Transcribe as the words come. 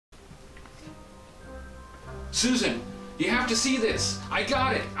Susan, you have to see this. I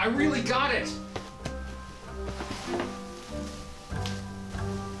got it. I really got it.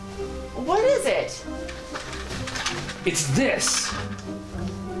 What is it? It's this.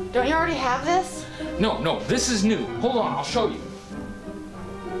 Don't you already have this? No, this is new. Hold on, I'll show you.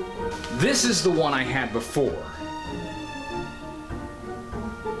 This is the one I had before.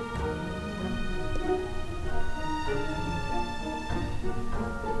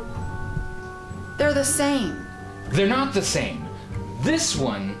 They're the same. They're not the same. This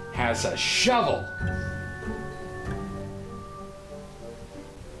one has a shovel.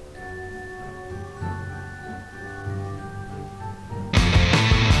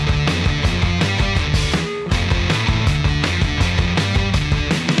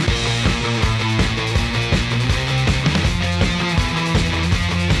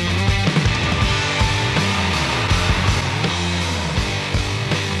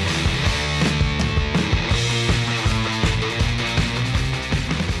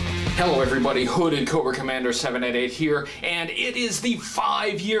 Hello everybody, Hooded Cobra Commander 788 here, and it is the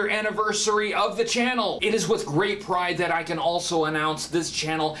 5-year anniversary of the channel. It is with great pride that I can also announce this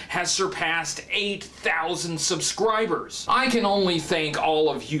channel has surpassed 8,000 subscribers. I can only thank all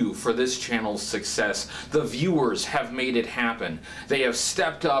of you for this channel's success. The viewers have made it happen. They have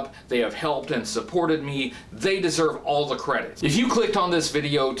stepped up, they have helped and supported me. They deserve all the credit. If you clicked on this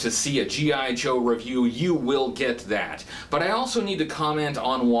video to see a G.I. Joe review, you will get that. But I also need to comment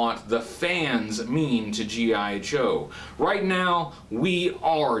on what the fans mean to G.I. Joe. Right now, we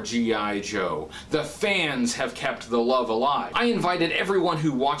are G.I. Joe. The fans have kept the love alive. I invited everyone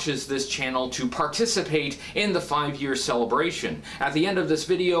who watches this channel to participate in the 5-year celebration. At the end of this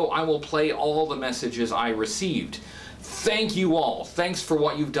video, I will play all the messages I received. Thank you all. Thanks for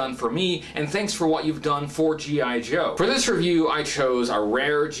what you've done for me, and thanks for what you've done for G.I. Joe. For this review, I chose a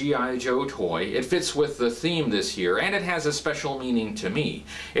rare G.I. Joe toy. It fits with the theme this year, and it has a special meaning to me.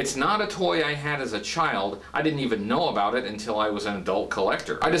 It's not a toy I had as a child. I didn't even know about it until I was an adult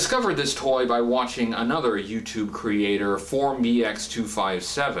collector. I discovered this toy by watching another YouTube creator,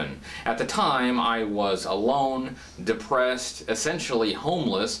 FormBX257. At the time, I was alone, depressed, essentially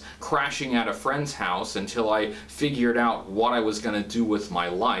homeless, crashing at a friend's house until I figured out what I was going to do with my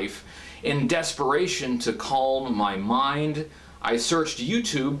life. In desperation to calm my mind, I searched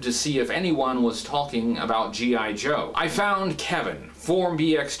YouTube to see if anyone was talking about G.I. Joe. I found Kevin,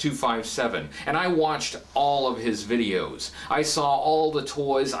 FormBX257, and I watched all of his videos. I saw all the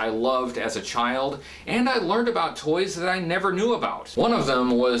toys I loved as a child, and I learned about toys that I never knew about. One of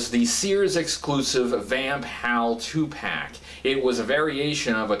them was the Sears exclusive VAMP HAL 2-pack. It was a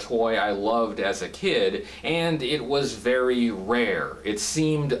variation of a toy I loved as a kid, and it was very rare. It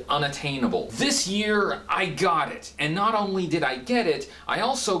seemed unattainable. This year, I got it, and not only did I get it, I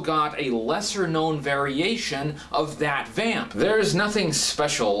also got a lesser-known variation of that VAMP. There's nothing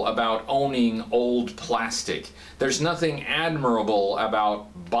special about owning old plastic. There's nothing admirable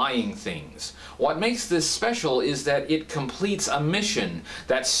about buying things. What makes this special is that it completes a mission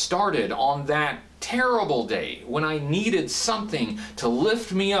that started on that terrible day when I needed something to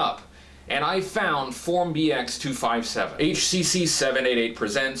lift me up, and I found FormBX257. HCC788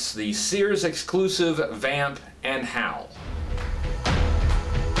 presents the Sears exclusive VAMP and HAL.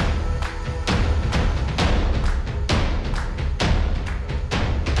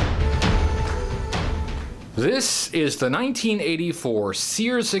 This is the 1984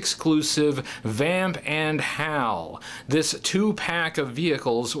 Sears exclusive VAMP and HAL. This 2-pack of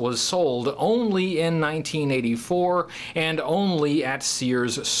vehicles was sold only in 1984 and only at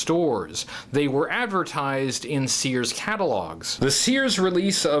Sears stores. They were advertised in Sears catalogs. The Sears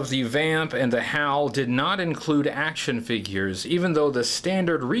release of the VAMP and the HAL did not include action figures, even though the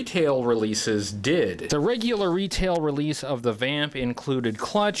standard retail releases did. The regular retail release of the VAMP included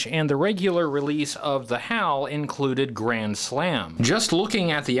Clutch, and the regular release of the HAL included Grand Slam. Just looking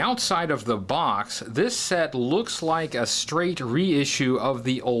at the outside of the box, this set looks like a straight reissue of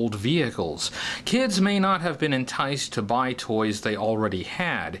the old vehicles. Kids may not have been enticed to buy toys they already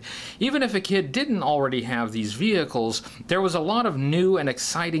had. Even if a kid didn't already have these vehicles, there was a lot of new and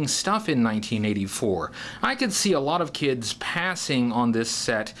exciting stuff in 1984. I could see a lot of kids passing on this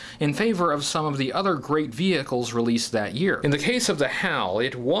set in favor of some of the other great vehicles released that year. In the case of the HAL,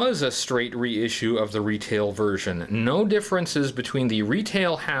 it was a straight reissue of the retail retail version. No differences between the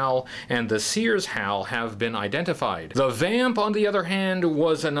retail HAL and the Sears HAL have been identified. The VAMP, on the other hand,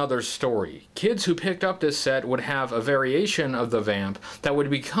 was another story. Kids who picked up this set would have a variation of the VAMP that would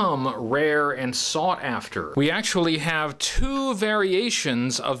become rare and sought after. We actually have two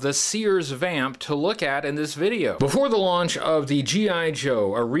variations of the Sears VAMP to look at in this video. Before the launch of the G.I.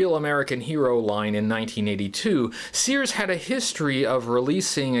 Joe, a Real American Hero line in 1982, Sears had a history of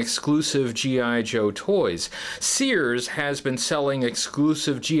releasing exclusive G.I. Joe toys. Sears has been selling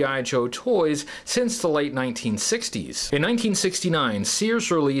exclusive G.I. Joe toys since the late 1960s. In 1969,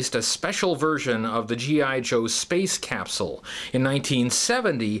 Sears released a special version of the G.I. Joe space capsule. In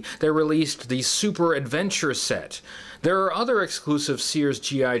 1970, they released the Super Adventure set. There are other exclusive Sears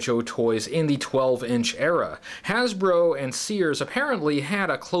G.I. Joe toys in the 12-inch era. Hasbro and Sears apparently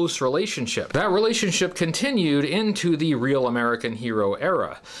had a close relationship. That relationship continued into the Real American Hero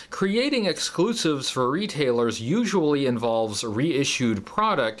era. Creating exclusives for retailers usually involves reissued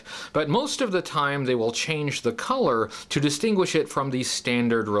product, but most of the time they will change the color to distinguish it from the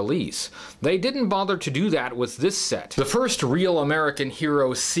standard release. They didn't bother to do that with this set. The first Real American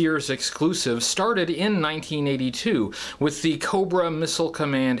Hero Sears exclusive started in 1982 with the Cobra Missile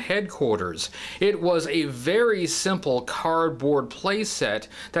Command headquarters. It was a very simple cardboard playset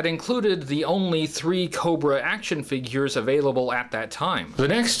that included the only 3 Cobra action figures available at that time. The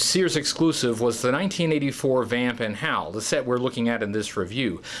next Sears exclusive was the 1984 VAMP and HAL, the set we're looking at in this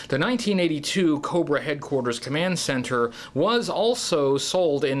review. The 1982 Cobra Headquarters Command Center was also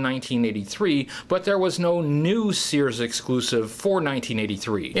sold in 1983, but there was no new Sears exclusive for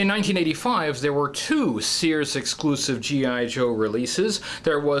 1983. In 1985, there were 2 Sears exclusive G.I. Joe releases.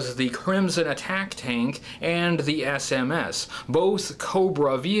 There was the Crimson Attack Tank and the SMS, both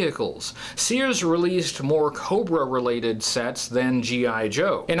Cobra vehicles. Sears released more Cobra-related sets than G.I.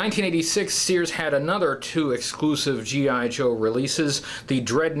 Joe. In 1986, Sears had another 2 exclusive G.I. Joe releases, the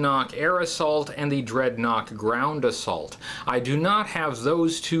Dreadnought Air Assault and the Dreadnought Ground Assault. I do not have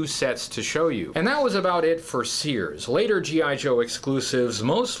those 2 sets to show you. And that was about it for Sears. Later G.I. Joe exclusives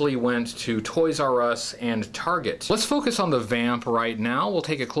mostly went to Toys R Us and Target. Let's focus on the VAMP right now. We'll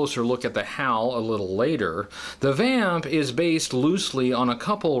take a closer look at the HAL a little later. The VAMP is based loosely on a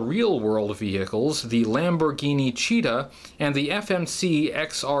couple real-world vehicles, the Lamborghini Cheetah and the FMC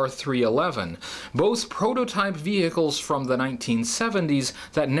XR311, both prototype vehicles from the 1970s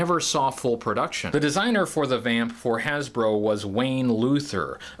that never saw full production. The designer for the VAMP for Hasbro was Wayne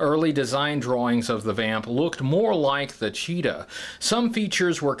Luther. Early design drawings of the VAMP looked more like the Cheetah. Some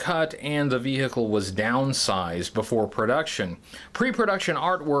features were cut and the vehicle was downsized before production. Pre-production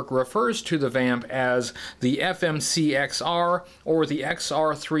artwork refers to the VAMP as the FMC XR or the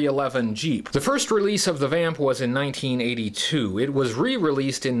XR311 Jeep. The first release of the VAMP was in 1982. It was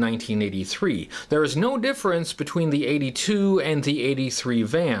re-released in 1983. There is no difference between the 82 and the 83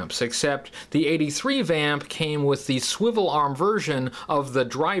 VAMPs, except the 83 VAMP came with the swivel arm version of the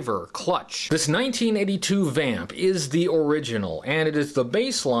driver clutch. This 1982 VAMP is the original, and it is the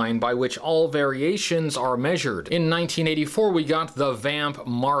baseline by which all variations are measured. In 1984, we got the VAMP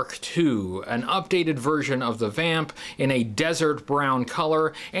Mark II, an updated version of the VAMP in a desert brown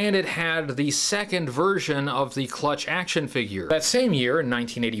color, and it had the second version of the clutch action figure. That same year, in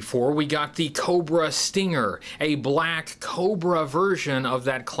 1984, we got the Cobra Stinger, a black Cobra version of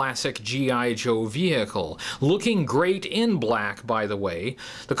that classic G.I. Joe vehicle. Looking great in black, by the way.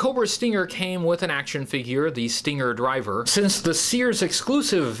 The Cobra Stinger came with an action figure, the Stinger driver. Since the Sears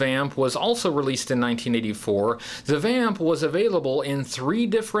exclusive VAMP was also released in 1984, the VAMP was available in 3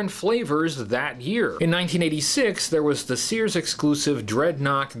 different flavors that year. In 1986, there was the Sears exclusive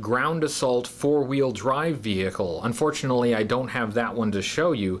Dreadnought Ground Assault 4-wheel drive vehicle. Unfortunately, I don't have that one to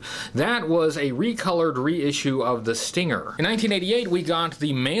show you. That was a recolored reissue of the Stinger. In 1988, we got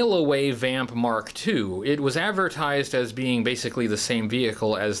the mail-away VAMP Mark II. It was advertised as being basically the same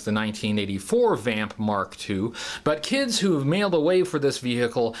vehicle as the 1984 VAMP Mark II, but kids who mailed away for this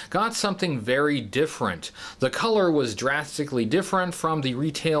vehicle got something very different. The color was drastically different from the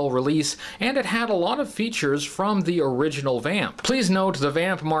retail release, and it had a lot of features from the original VAMP. Please note the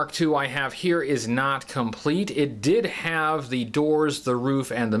VAMP Mark II I have here is not complete. It did have the doors, the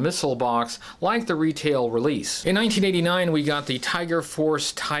roof, and the missile box like the retail release. In 1989, we got the Tiger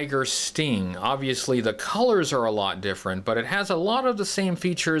Force Tiger Sting. Obviously, the colors are a lot different, but it has a lot of the same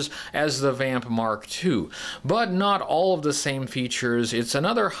features as the VAMP Mark II, but not all of the same features. It's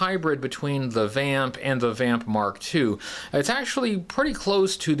another hybrid between the VAMP and the VAMP VAMP Mark II. It's actually pretty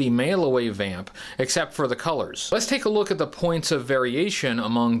close to the mail-away VAMP, except for the colors. Let's take a look at the points of variation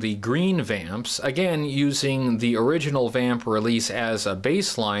among the green VAMPs. Again, using the original VAMP release as a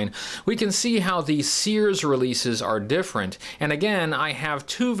baseline, we can see how the Sears releases are different. And again, I have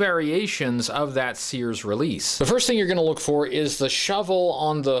two variations of that Sears release. The first thing you're going to look for is the shovel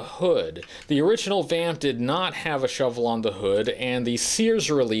on the hood. The original VAMP did not have a shovel on the hood, and the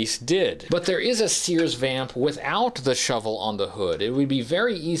Sears release did. But there is a Sears VAMP without the shovel on the hood. It would be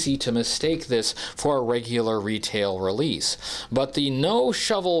very easy to mistake this for a regular retail release. But the no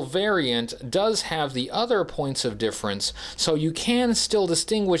shovel variant does have the other points of difference, so you can still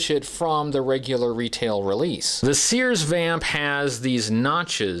distinguish it from the regular retail release. The Sears VAMP has these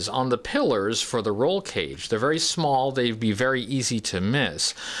notches on the pillars for the roll cage. They're very small, they'd be very easy to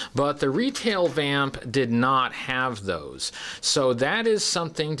miss. But the retail VAMP did not have those. So that is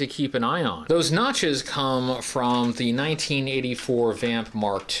something to keep an eye on. Those notches come from the 1984 VAMP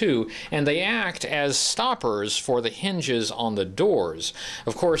Mark II, and they act as stoppers for the hinges on the doors.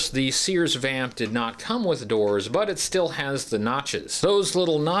 Of course, the Sears VAMP did not come with doors, but it still has the notches. Those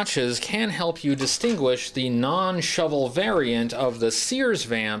little notches can help you distinguish the non-shovel variant of the Sears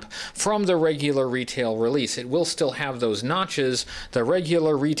VAMP from the regular retail release. It will still have those notches, the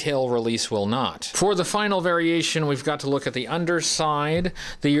regular retail release will not. For the final variation, we've got to look at the underside.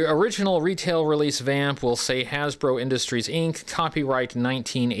 The original retail release VAMP will say Hasbro Industries Inc., copyright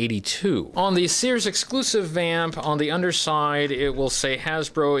 1982. On the Sears exclusive VAMP, on the underside, it will say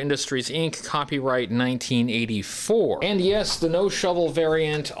Hasbro Industries Inc., copyright 1984. And yes, the no shovel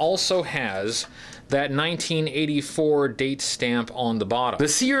variant also has that 1984 date stamp on the bottom. The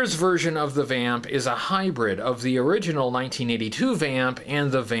Sears version of the VAMP is a hybrid of the original 1982 VAMP and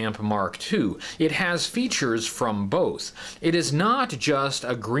the VAMP Mark II. It has features from both. It is not just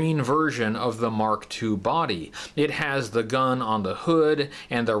a green version of the Mark II body. It has the gun on the hood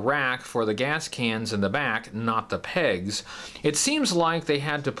and the rack for the gas cans in the back, not the pegs. It seems like they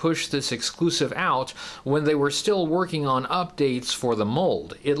had to push this exclusive out when they were still working on updates for the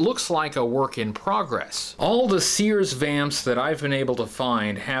mold. It looks like a work in progress. All the Sears VAMPs that I've been able to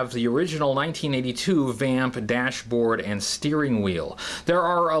find have the original 1982 VAMP dashboard and steering wheel. There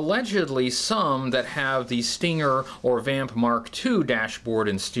are allegedly some that have the Stinger or VAMP Mark II dashboard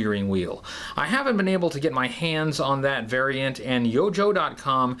and steering wheel. I haven't been able to get my hands on that variant, and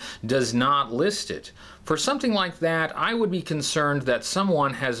Yojo.com does not list it. For something like that, I would be concerned that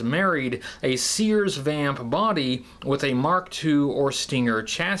someone has married a Sears VAMP body with a Mark II or Stinger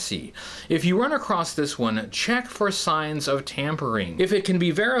chassis. If you run across this one, check for signs of tampering. If it can be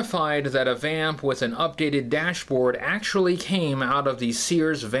verified that a VAMP with an updated dashboard actually came out of the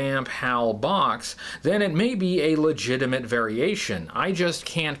Sears VAMP HAL box, then it may be a legitimate variation. I just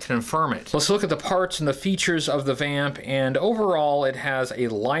can't confirm it. Let's look at the parts and the features of the VAMP, and overall it has a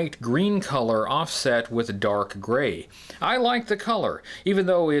light green color offset with dark gray. I like the color. Even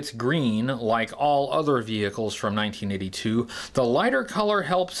though it's green, like all other vehicles from 1982, the lighter color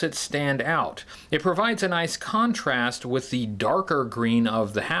helps it stand out. It provides a nice contrast with the darker green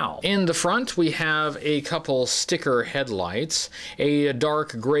of the HAL. In the front, we have a couple sticker headlights, a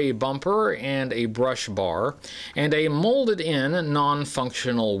dark gray bumper and a brush bar, and a molded-in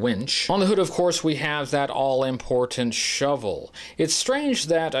non-functional winch. On the hood, of course, we have that all-important shovel. It's strange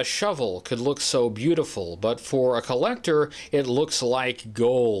that a shovel could look so beautiful, but for a collector, it looks like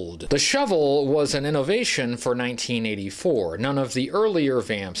gold. The shovel was an innovation for 1984. None of the earlier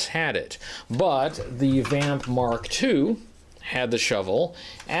VAMPs had it, but the VAMP Mark II had the shovel,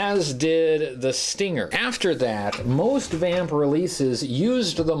 as did the Stinger. After that, most VAMP releases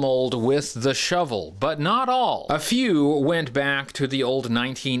used the mold with the shovel, but not all. A few went back to the old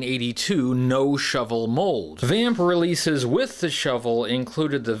 1982 no shovel mold. VAMP releases with the shovel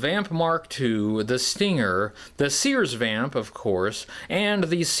included the VAMP Mark II, the Stinger, the Sears VAMP, of course, and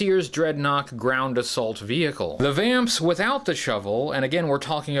the Sears Dreadnought ground assault vehicle. The VAMPs without the shovel, and again we're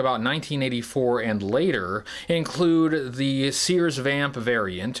talking about 1984 and later, include the Sears VAMP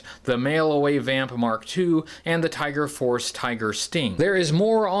variant, the mail-away VAMP Mark II, and the Tiger Force Tiger Sting. There is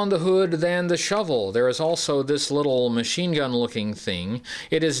more on the hood than the shovel. There is also this little machine gun looking thing.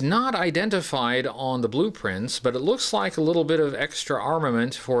 It is not identified on the blueprints, but it looks like a little bit of extra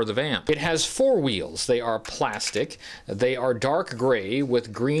armament for the VAMP. It has four wheels. They are plastic. They are dark gray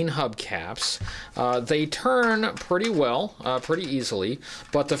with green hubcaps. They turn pretty well, pretty easily,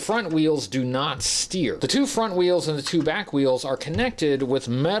 but the front wheels do not steer. The two front wheels and the two back wheels wheels are connected with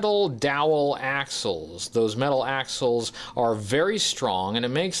metal dowel axles. Those metal axles are very strong, and it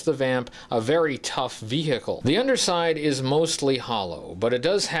makes the Vamp a very tough vehicle. The underside is mostly hollow, but it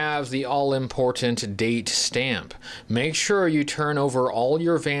does have the all-important date stamp. Make sure you turn over all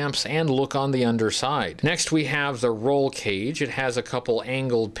your Vamps and look on the underside. Next we have the roll cage. It has a couple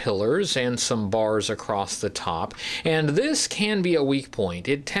angled pillars and some bars across the top, and this can be a weak point.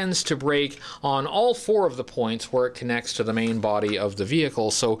 It tends to break on all four of the points where it connects to the main body of the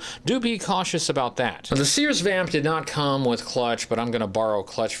vehicle, so do be cautious about that. The Sears Vamp did not come with clutch, but I'm going to borrow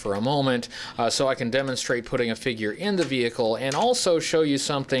clutch for a moment so I can demonstrate putting a figure in the vehicle and also show you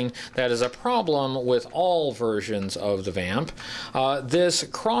something that is a problem with all versions of the Vamp. This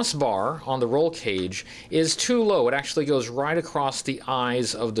crossbar on the roll cage is too low. It actually goes right across the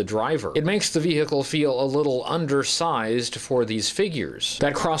eyes of the driver. It makes the vehicle feel a little undersized for these figures.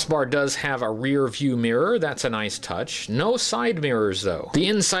 That crossbar does have a rear view mirror. That's a nice touch. No side mirrors though. The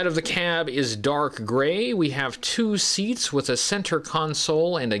inside of the cab is dark gray. We have two seats with a center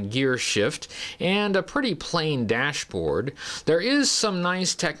console and a gear shift and a pretty plain dashboard. There is some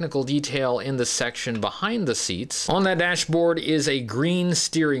nice technical detail in the section behind the seats. On that dashboard is a green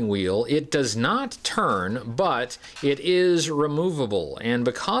steering wheel. It does not turn, but it is removable, and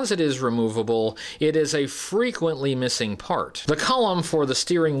because it is removable, it is a frequently missing part. The column for the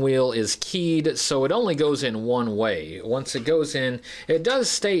steering wheel is keyed, so it only goes in one way. Once it goes in, it does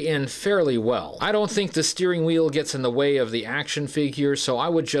stay in fairly well. I don't think the steering wheel gets in the way of the action figure, so I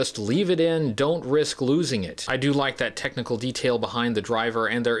would just leave it in. Don't risk losing it. I do like that technical detail behind the driver,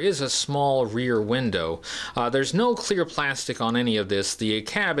 and there is a small rear window. There's no clear plastic on any of this. The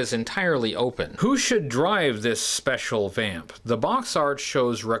cab is entirely open. Who should drive this special Vamp? The box art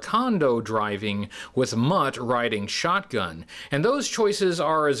shows Rakondo driving with Mutt riding shotgun, and those choices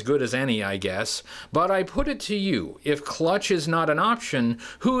are as good as any, I guess. But I put it to you, if clutch is not an option,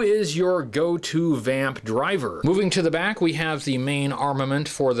 who is your go-to Vamp driver? Moving to the back, we have the main armament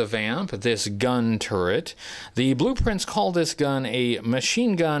for the Vamp, this gun turret. The blueprints call this gun a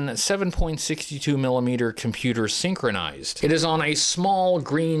machine gun 7.62mm computer synchronized. It is on a small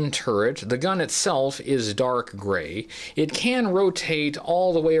green turret. The gun itself is dark gray. It can rotate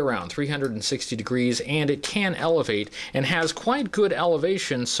all the way around 360 degrees, and it can elevate and has quite good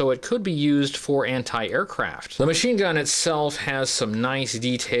elevation, so it could be used for anti-aircraft. The machine gun itself has some nice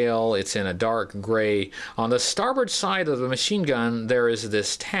detail. It's in a dark gray. On the starboard side of the machine gun there is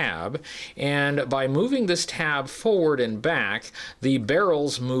this tab, and by moving this tab forward and back, the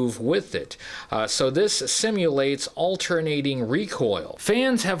barrels move with it. So this simulates alternating recoil.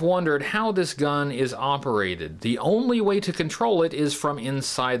 Fans have wondered how this gun is operated. The only way to control it is from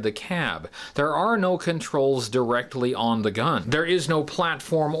inside the cab. There are no controls directly on the gun. There is no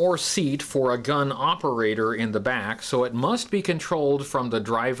platform or seat for a gun operator in the back, so it must be controlled from the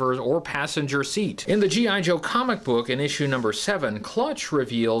driver or passenger seat. In the G.I. Joe comic book in issue number 7, Clutch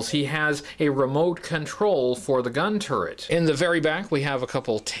reveals he has a remote control for the gun turret. In the very back we have a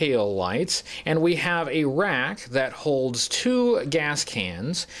couple tail lights, and we have a rack that holds 2 gas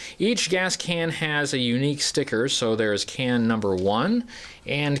cans. Each gas can has a unique sticker, so there's can number 1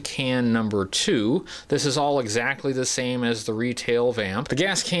 and can number 2. This is all exactly the same as the retail Vamp. The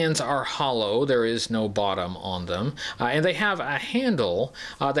gas cans are hollow. There is no bottom on them, and they have a handle.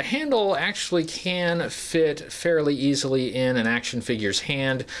 The handle actually can fit fairly easily in an action figure's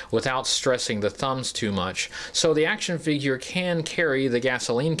hand without stressing the thumbs too much, so the action figure can carry the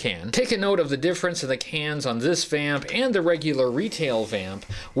gasoline can. Take a note of the difference in the cans on this Vamp and the regular retail Vamp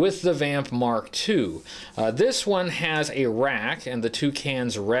with the Vamp Mark II. This one has a rack, and the 2 cans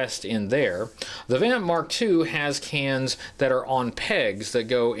rest in there. The Vamp Mark II has cans that are on pegs that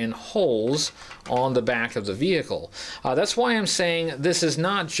go in holes on the back of the vehicle. That's why I'm saying this is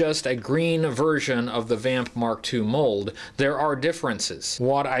not just a green version of the Vamp Mark II mold. There are differences.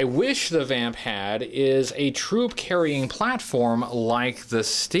 What I wish the Vamp had is a troop carrying platform like the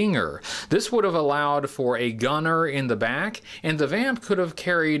Stinger. This would have allowed for a gunner in the back, and the Vamp could have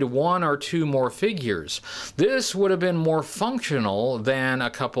carried 1 or 2 more figures. This would have been more functional than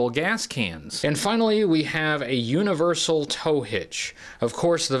a couple gas cans. And finally, we have a universal tow hitch. Of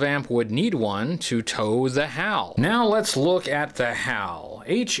course, the Vamp would need one to tow the HAL. Now let's look at the HAL.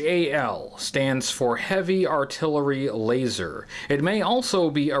 HAL stands for Heavy Artillery Laser. It may also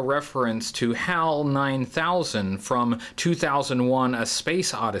be a reference to HAL 9000 from 2001: A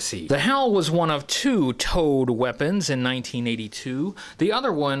Space Odyssey. The HAL was one of 2 towed weapons in 1982. The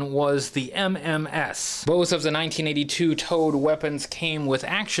other one was the MMS. Both of the 1982 towed weapons came with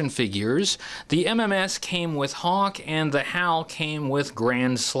action figures. The MMS came with Hawk, and the HAL came with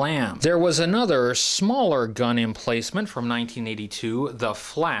Grand Slam. There was another smaller gun gun emplacement from 1982, the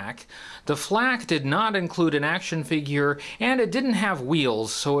Flak. The Flak did not include an action figure, and it didn't have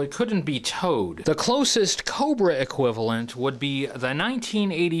wheels, so it couldn't be towed. The closest Cobra equivalent would be the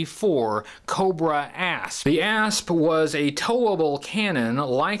 1984 Cobra Asp. The Asp was a towable cannon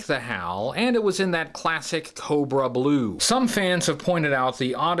like the HAL, and it was in that classic Cobra blue. Some fans have pointed out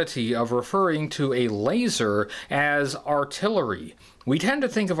the oddity of referring to a laser as artillery. We tend to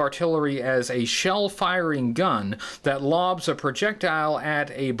think of artillery as a shell-firing gun that lobs a projectile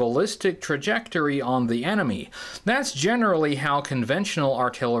at a ballistic trajectory on the enemy. That's generally how conventional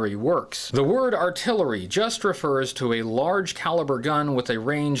artillery works. The word artillery just refers to a large caliber gun with a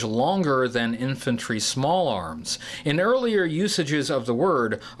range longer than infantry small arms. In earlier usages of the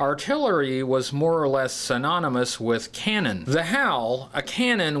word, artillery was more or less synonymous with cannon. The HAL, a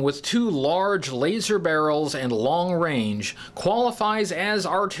cannon with two large laser barrels and long range, qualifies as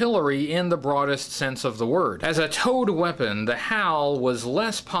artillery in the broadest sense of the word. As a towed weapon, the HAL was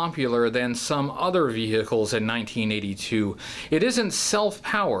less popular than some other vehicles in 1982. It isn't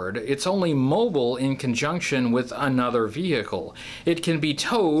self-powered, it's only mobile in conjunction with another vehicle. It can be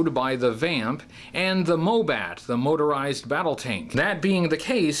towed by the VAMP and the MOBAT, the motorized battle tank. That being the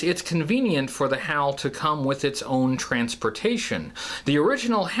case, it's convenient for the HAL to come with its own transportation. The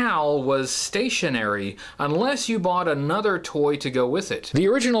original HAL was stationary unless you bought another toy to go with it. The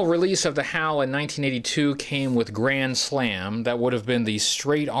original release of the HAL in 1982 came with Grand Slam. That would have been the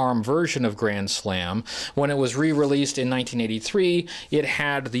straight arm version of Grand Slam. When it was re-released in 1983, it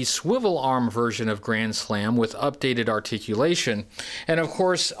had the swivel arm version of Grand Slam with updated articulation. And of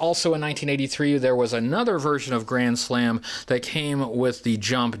course, also in 1983, there was another version of Grand Slam that came with the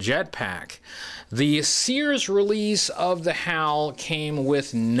Jump Jetpack. The Sears release of the HAL came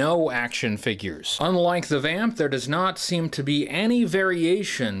with no action figures. Unlike the VAMP, there does not seem to be any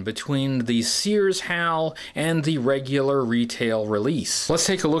variation between the Sears HAL and the regular retail release. Let's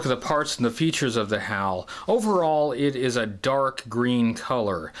take a look at the parts and the features of the HAL. Overall, it is a dark green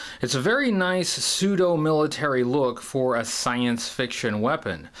color. It's a very nice pseudo-military look for a science fiction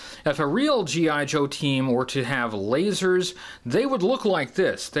weapon. If a real G.I. Joe team were to have lasers, they would look like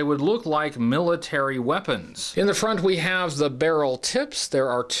this. They would look like military weapons. In the front we have the barrel tips. There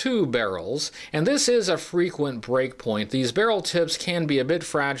are two barrels, and this is a frequent break point. These barrel tips can be a bit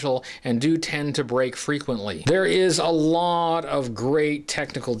fragile and do tend to break frequently. There is a lot of great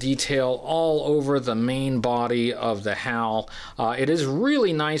technical detail all over the main body of the HAL. It is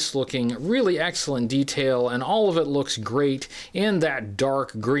really nice looking, really excellent detail, and all of it looks great in that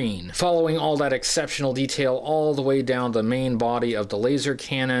dark green. Following all that exceptional detail all the way down the main body of the laser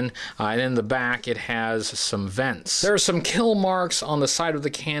cannon, and in the back it has some vents. There are some kill marks on the side of the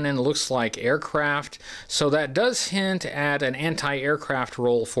cannon, looks like aircraft, so that does hint at an anti-aircraft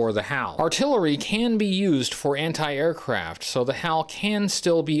role for the HAL. Artillery can be used for anti-aircraft, so the HAL can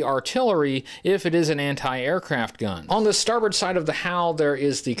still be artillery if it is an anti-aircraft gun. On the starboard side of the HAL there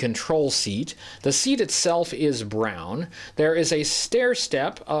is the control seat. The seat itself is brown. There is a stair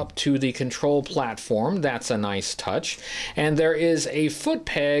step up to the control platform. That's a nice touch. And there is a foot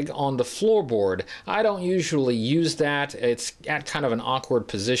peg on the floorboard. I don't usually use that. It's at kind of an awkward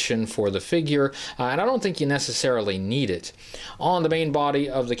position for the figure, and I don't think you necessarily need it. On the main body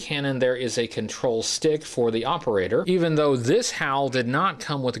of the cannon there is a control stick for the operator. Even though this HAL did not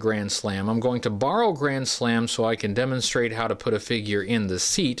come with Grand Slam, I'm going to borrow Grand Slam so I can demonstrate how to put a figure in the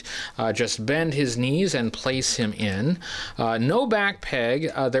seat. Just bend his knees and place him in. No back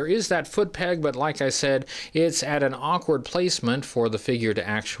peg. There is that foot peg, but like I said, it's at an awkward placement for the figure to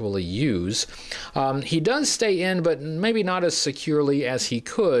actually use. He does stay in, but maybe not as securely as he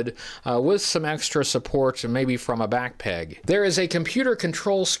could, with some extra support, maybe from a back peg. There is a computer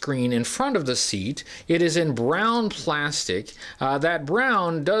control screen in front of the seat. It is in brown plastic. That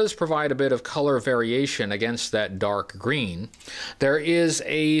brown does provide a bit of color variation against that dark green. There is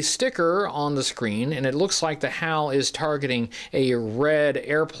a sticker on the screen, and it looks like the HAL is targeting a red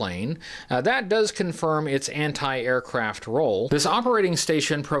airplane. That does confirm its anti-aircraft role. This operating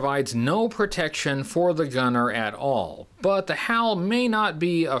station provides no protection for the gunner at all, but the HAL may not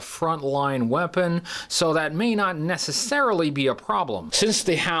be a frontline weapon, so that may not necessarily be a problem. Since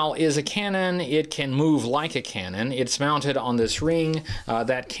the HAL is a cannon, it can move like a cannon. It's mounted on this ring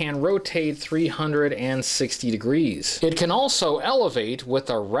that can rotate 360 degrees. It can also elevate with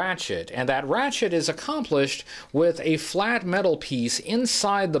a ratchet, and that ratchet is accomplished with a flat metal piece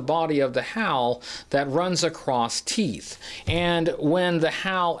inside the body of the HAL that runs across teeth. And when the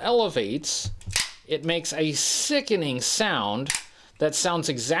HAL elevates, it makes a sickening sound that sounds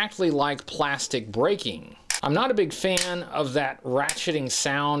exactly like plastic breaking. I'm not a big fan of that ratcheting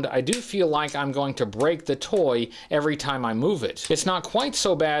sound. I do feel like I'm going to break the toy every time I move it. It's not quite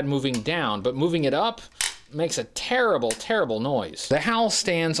so bad moving down, but moving it up makes a terrible, terrible noise. The HAL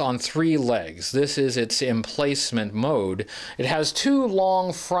stands on 3 legs. This is its emplacement mode. It has 2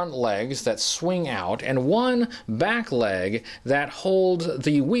 long front legs that swing out and 1 back leg that hold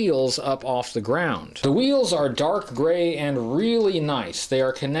the wheels up off the ground. The wheels are dark gray and really nice. They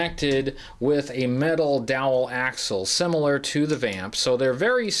are connected with a metal dowel axle similar to the VAMP, so they're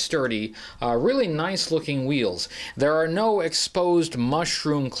very sturdy, really nice looking wheels. There are no exposed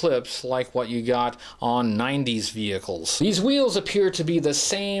mushroom clips like what you got on 90s vehicles. These wheels appear to be the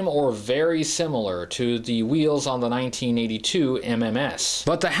same or very similar to the wheels on the 1982 MMS.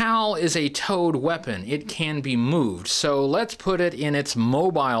 But the HAL is a towed weapon. It can be moved, so let's put it in its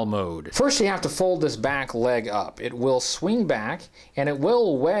mobile mode. First you have to fold this back leg up. It will swing back and it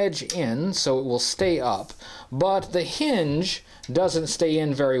will wedge in, so it will stay up, but the hinge doesn't stay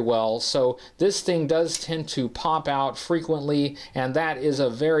in very well, so this thing does tend to pop out frequently, and that is a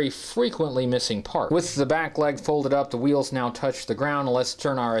very frequently missing part. With the back leg folded up, the wheels now touch the ground. Let's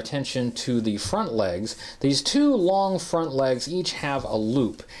turn our attention to the front legs. These 2 long front legs each have a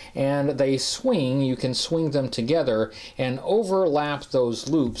loop, and they swing. You can swing them together and overlap those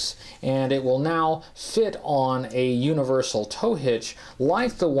loops, and it will now fit on a universal tow hitch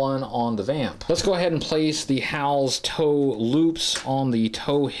like the one on the VAMP. Let's go ahead and place the HAL's tow loops on the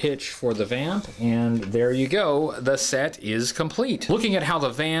tow hitch for the VAMP, and there you go, the set is complete. Looking at how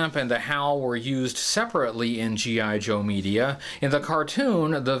the VAMP and the HAL were used separately in G.I. Joe media, in the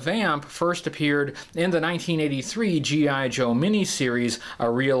cartoon, the VAMP first appeared in the 1983 G.I. Joe miniseries,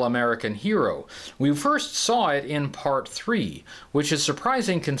 A Real American Hero. We first saw it in Part 3, which is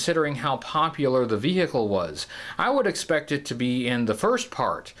surprising considering how popular the vehicle was. I would expect it to be in the first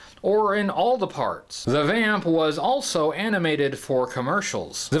part, or in all the parts. The VAMP was also animated for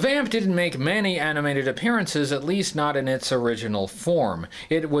commercials. The VAMP didn't make many animated appearances, at least not in its original form.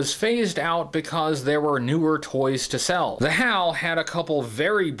 It was phased out because there were newer toys to sell. The HAL had a couple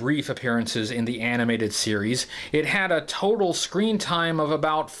very brief appearances in the animated series. It had a total screen time of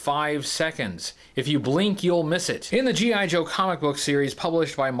about 5 seconds. If you blink, you'll miss it. In the G.I. Joe comic book series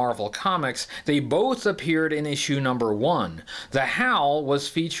published by Marvel Comics, they both appeared in issue number 1. The HAL was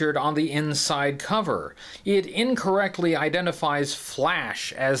featured on the inside cover. It incorrectly identifies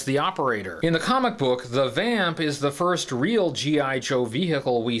Flash as the operator. In the comic book, the VAMP is the first real G.I. Joe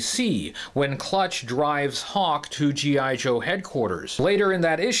vehicle we see when Clutch drives Hawk to G.I. Joe headquarters. Later in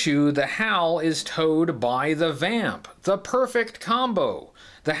that issue, the HAL is towed by the VAMP. The perfect combo.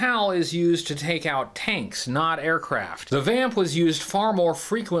 The HAL is used to take out tanks, not aircraft. The VAMP was used far more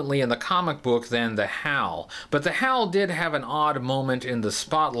frequently in the comic book than the HAL, but the HAL did have an odd moment in the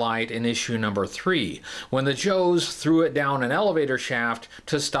spotlight in issue number 3, when the Joes threw it down an elevator shaft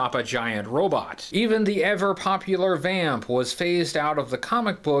to stop a giant robot. Even the ever-popular VAMP was phased out of the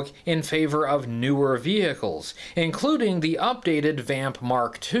comic book in favor of newer vehicles, including the updated VAMP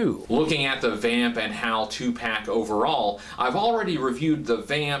Mark II. Looking at the VAMP and HAL 2-pack overall, I've already reviewed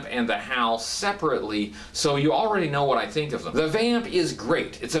the VAMP and the HAL separately, so you already know what I think of them. The VAMP is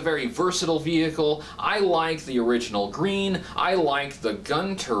great. It's a very versatile vehicle. I like the original green. I like the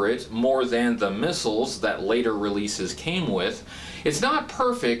gun turret more than the missiles that later releases came with. It's not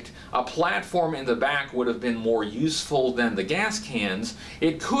perfect. A platform in the back would have been more useful than the gas cans.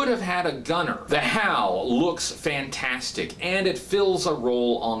 It could have had a gunner. The HAL looks fantastic, and it fills a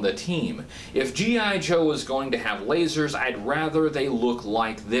role on the team. If G.I. Joe is going to have lasers, I'd rather they look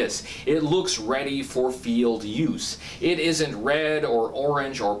like this. It looks ready for field use. It isn't red or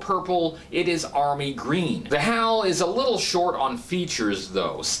orange or purple, it is army green. The HAL is a little short on features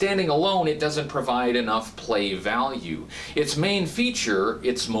though. Standing alone, it doesn't provide enough play value. Its main feature,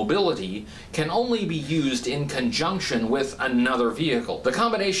 its mobility, can only be used in conjunction with another vehicle. The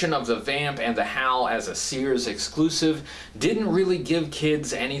combination of the VAMP and the HAL as a Sears exclusive didn't really give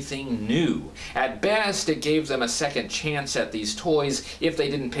kids anything new. At best, it gave them a second chance at these toys if they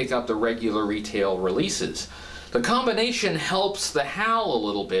didn't pick up the regular retail releases. The combination helps the HAL a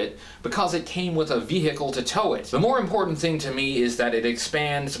little bit because it came with a vehicle to tow it. The more important thing to me is that it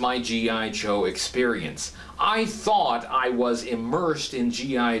expands my G.I. Joe experience. I thought I was immersed in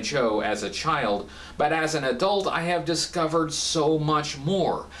G.I. Joe as a child, but as an adult I have discovered so much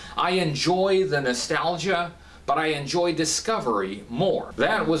more. I enjoy the nostalgia, but I enjoy discovery more.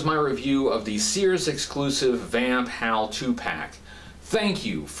 That was my review of the Sears exclusive VAMP HAL 2-pack. Thank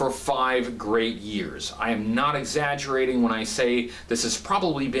you for 5 great years. I am not exaggerating when I say this has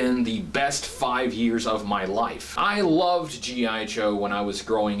probably been the best 5 years of my life. I loved G.I. Joe when I was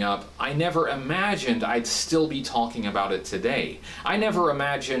growing up. I never imagined I'd still be talking about it today. I never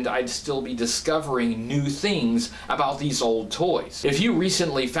imagined I'd still be discovering new things about these old toys. If you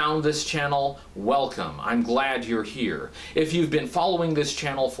recently found this channel, welcome. I'm glad you're here. If you've been following this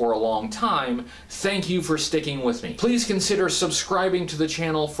channel for a long time, thank you for sticking with me. Please consider subscribing to the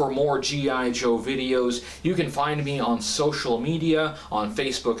channel for more G.I. Joe videos. You can find me on social media, on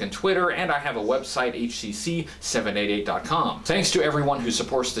Facebook and Twitter, and I have a website, HCC788.com. Thanks to everyone who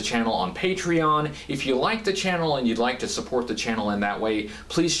supports the channel on Patreon. If you like the channel and you'd like to support the channel in that way,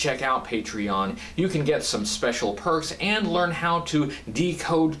 please check out Patreon. You can get some special perks and learn how to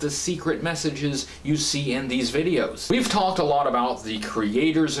decode the secret messages you see in these videos. We've talked a lot about the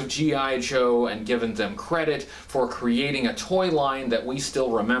creators of G.I. Joe and given them credit for creating a toy line that we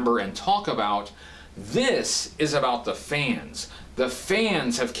still remember and talk about. This is about the fans. The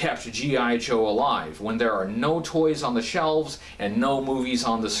fans have kept G.I. Joe alive when there are no toys on the shelves and no movies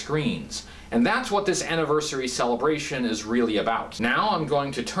on the screens. And that's what this anniversary celebration is really about. Now I'm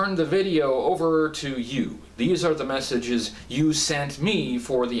going to turn the video over to you. These are the messages you sent me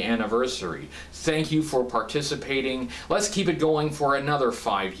for the anniversary. Thank you for participating. Let's keep it going for another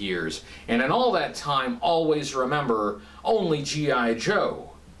 5 years. And in all that time, always remember, only G.I. Joe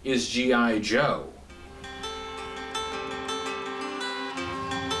is G.I. Joe.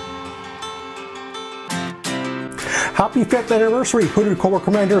 Happy 5th anniversary, Hooded Cobra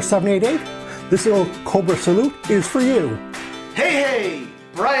Commander 788. This little Cobra salute is for you. Hey,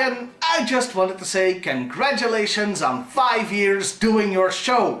 Brian, I just wanted to say congratulations on 5 years doing your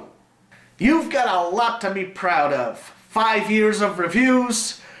show. You've got a lot to be proud of. 5 years of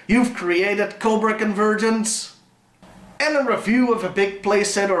reviews, you've created Cobra conversions, and a review of a big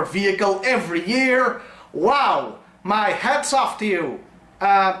playset or vehicle every year. Wow, my hat's off to you,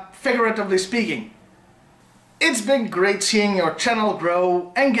 figuratively speaking. It's been great seeing your channel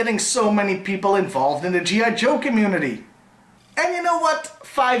grow and getting so many people involved in the G.I. Joe community. And you know what?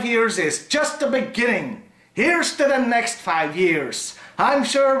 5 years is just the beginning. Here's to the next 5 years. I'm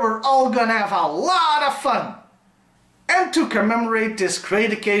sure we're all gonna have a lot of fun. And to commemorate this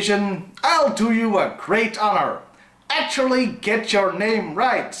great occasion, I'll do you a great honor. Actually get your name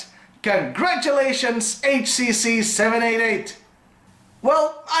right. Congratulations, HCC788.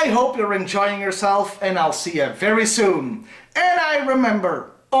 Well, I hope you're enjoying yourself, and I'll see you very soon. And I remember,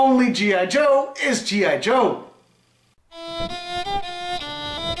 only G.I. Joe is G.I. Joe.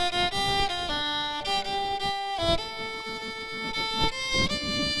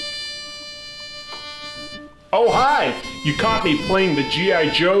 Oh hi! You caught me playing the G.I.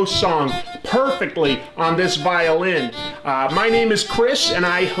 Joe song perfectly on this violin. My name is Chris and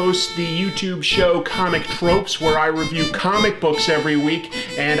I host the YouTube show Comic Tropes, where I review comic books every week,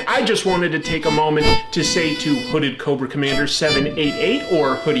 and I just wanted to take a moment to say to Hooded Cobra Commander 788,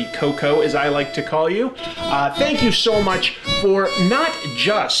 or Hoodie Coco as I like to call you, thank you so much for not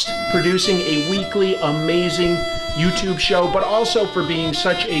just producing a weekly amazing YouTube show, but also for being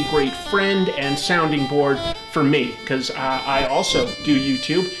such a great friend and sounding board for me, because I also do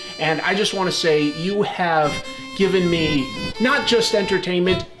YouTube, and I just want to say you have given me not just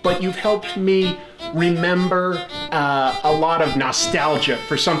entertainment, but you've helped me remember a lot of nostalgia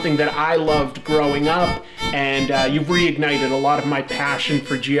for something that I loved growing up, and you've reignited a lot of my passion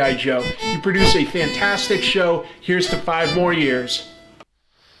for G.I. Joe. You produce a fantastic show. Here's to 5 more years.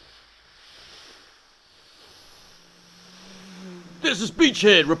 This is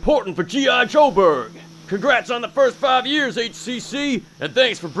Beachhead reporting for G.I. Joeberg. Congrats on the first 5 years, HCC, and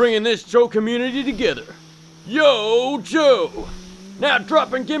thanks for bringing this Joe community together. Yo, Joe! Now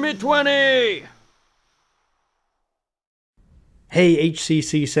drop and give me 20! Hey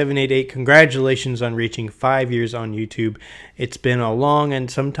HCC788, congratulations on reaching 5 years on YouTube. It's been a long and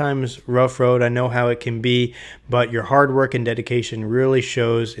sometimes rough road, I know how it can be, but your hard work and dedication really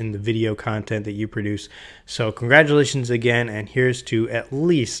shows in the video content that you produce. So congratulations again, and here's to at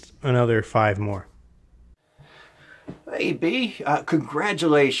least another 5 more. Hey B,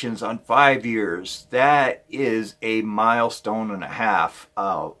 congratulations on 5 years. That is a milestone and a half.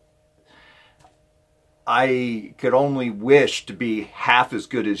 I could only wish to be half as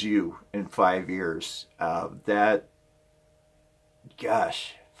good as you in 5 years.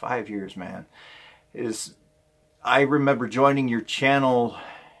 Gosh, 5 years, man. I remember joining your channel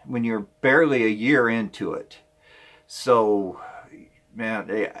when you're barely a year into it. So,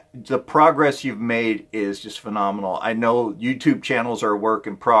 man, the progress you've made is just phenomenal. I know YouTube channels are a work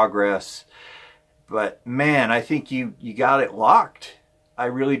in progress, but man, I think you got it locked. I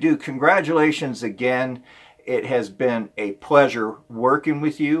really do. Congratulations again. It has been a pleasure working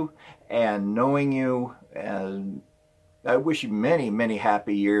with you and knowing you, and I wish you many, many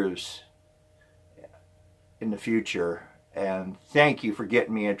happy years in the future. And thank you for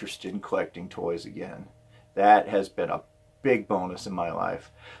getting me interested in collecting toys again. That has been a big bonus in my life.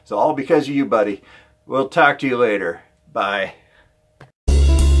 So all because of you, buddy. We'll talk to you later. Bye.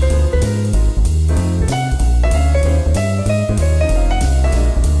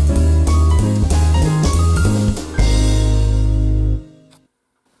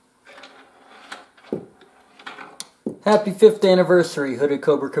 Happy 5th anniversary, Hooded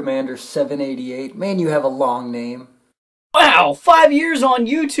Cobra Commander 788. Man, you have a long name. Wow, 5 years on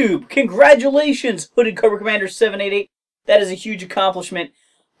YouTube. Congratulations, Hooded Cobra Commander 788. That is a huge accomplishment.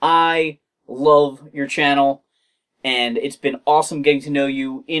 I love your channel, and it's been awesome getting to know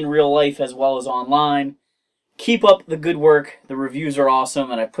you in real life as well as online. Keep up the good work. The reviews are awesome,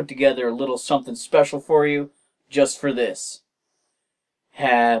 and I put together a little something special for you just for this.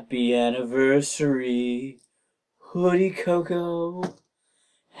 Happy anniversary, Hoodie Coco.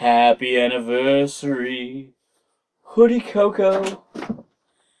 Happy anniversary, Hoodie Coco.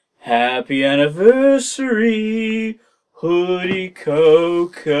 Happy anniversary, Hoodie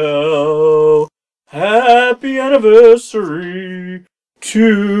Coco. Happy anniversary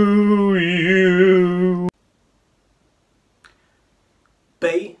to you.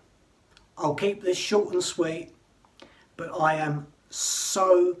 B, I'll keep this short and sweet, but I am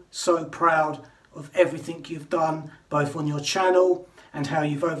so proud of everything you've done, both on your channel and how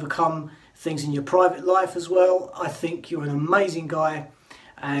you've overcome things in your private life as well. I think you're an amazing guy,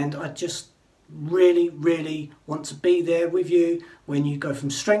 and I just really want to be there with you when you go from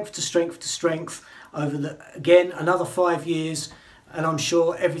strength to strength to strength over again another 5 years, and I'm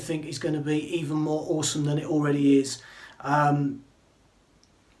sure everything is going to be even more awesome than it already is. I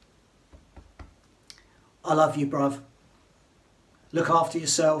love you, bruv. Look after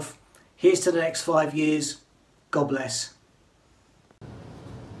yourself. Here's to the next 5 years. God bless.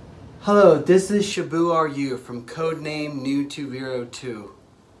 Hello, this is Shabu RU from Codename New202.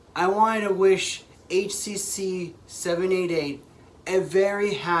 I wanted to wish HCC788 a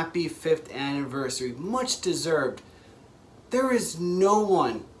very happy 5th anniversary, much deserved. There is no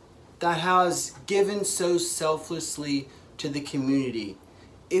one that has given so selflessly to the community.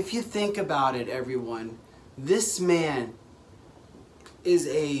 If you think about it, everyone, this man is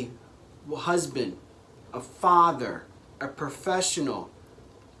a husband, a father, a professional,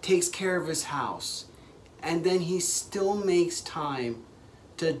 takes care of his house, and then he still makes time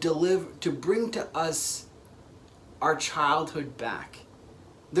to bring to us our childhood back.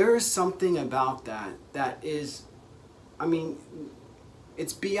 There is something about that is, I mean,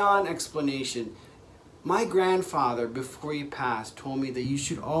 it's beyond explanation. My grandfather, before he passed, told me that you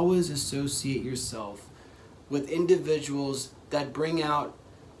should always associate yourself with individuals that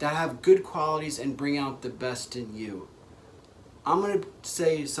have good qualities and bring out the best in you. I'm going to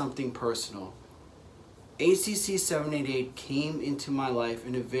say something personal. HCC788 came into my life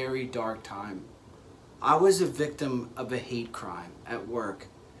in a very dark time. I was a victim of a hate crime at work.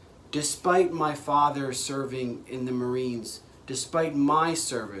 Despite my father serving in the Marines, despite my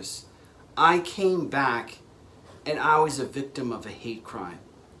service, I came back and I was a victim of a hate crime.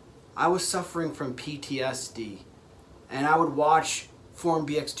 I was suffering from PTSD, and I would watch Form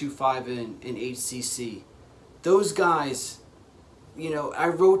BX25 in HCC. Those guys, you know, I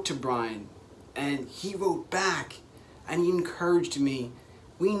wrote to Brian, and he wrote back, and he encouraged me,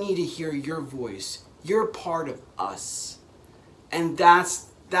 we need to hear your voice. You're part of us. And that's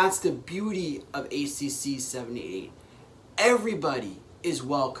the beauty of HCC788. Everybody is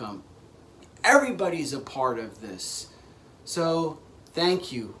welcome. Everybody's a part of this. So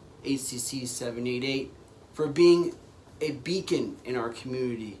thank you, HCC788, for being a beacon in our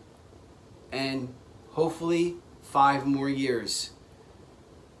community. And hopefully 5 more years.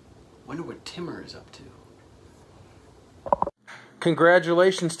 Wonder what Timmer is up to.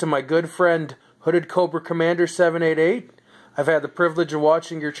 Congratulations to my good friend Hooded Cobra Commander 788. I've had the privilege of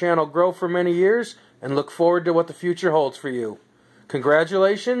watching your channel grow for many years and look forward to what the future holds for you.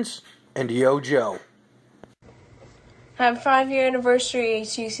 Congratulations, and yo Joe. Happy 5-year anniversary,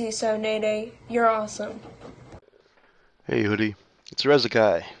 HCC788. You're awesome. Hey Hoodie, it's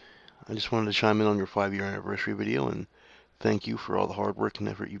Rezakai. I just wanted to chime in on your 5-year anniversary video and thank you for all the hard work and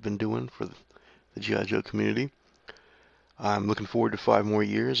effort you've been doing for the G.I. Joe community. I'm looking forward to 5 more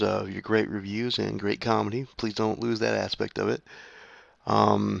years of your great reviews and great comedy. Please don't lose that aspect of it.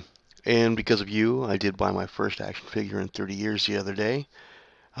 And because of you, I did buy my first action figure in 30 years the other day.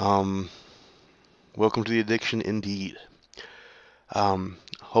 Welcome to the addiction indeed.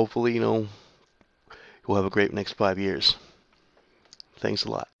 Hopefully, you'll have a great next 5 years. Thanks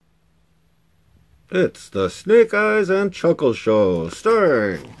a lot. It's the Snake Eyes and Chuckles Show,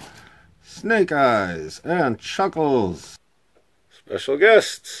 starring Snake Eyes and Chuckles. Special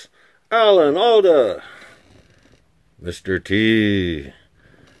guests, Alan Alda, Mr. T,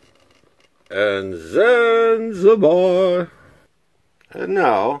 and Zanzibar. And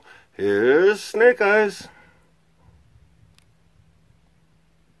now, here's Snake Eyes.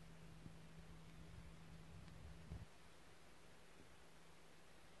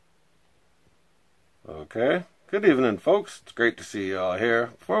 Okay, good evening, folks. It's great to see you all here.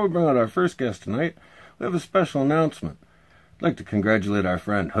 Before we bring out our first guest tonight, we have a special announcement. I'd like to congratulate our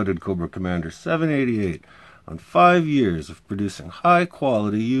friend Hooded Cobra Commander 788 on 5 years of producing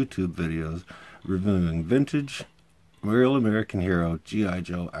high-quality YouTube videos reviewing vintage, real American hero G.I.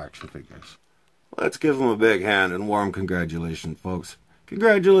 Joe action figures. Let's give him a big hand and warm congratulations, folks.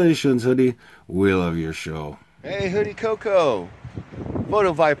 Congratulations, Hoodie. We love your show. Hey, Hoodie Coco.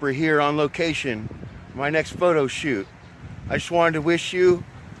 Photo Viper here on location. My next photo shoot. I just wanted to wish you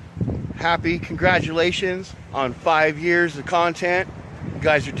happy congratulations on 5 years of content. You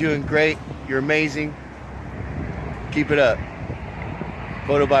guys are doing great. You're amazing. Keep it up.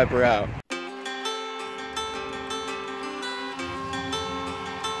 Photo Viper out.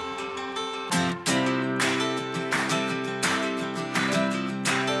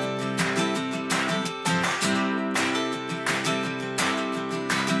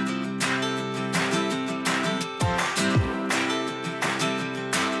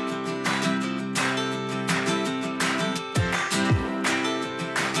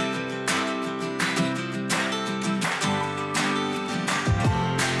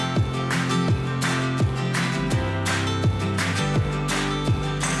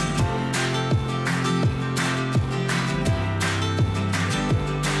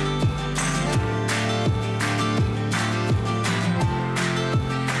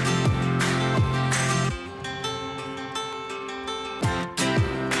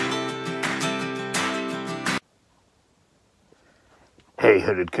 Hey,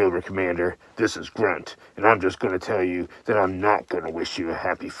 Hooded Cobra Commander, this is Grunt, and I'm just going to tell you that I'm not going to wish you a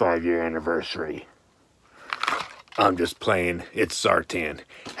happy 5-year anniversary. I'm just playing. It's Zartan.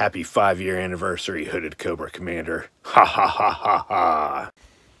 Happy 5-year anniversary, Hooded Cobra Commander. Ha ha ha ha ha.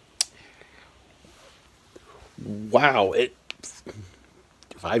 Wow,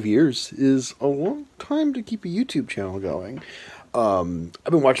 5 years is a long time to keep a YouTube channel going. I've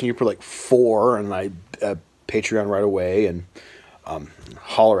been watching you for like 4, and I Patreon right away, and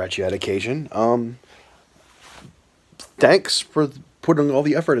holler at you at occasion. Thanks for putting all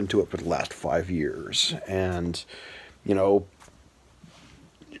the effort into it for the last 5 years, and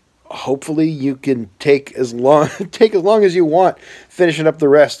hopefully you can take as long as you want finishing up the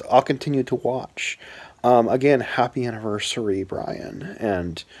rest. I'll continue to watch. Again, happy anniversary, Brian,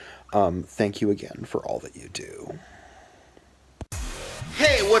 and thank you again for all that you do.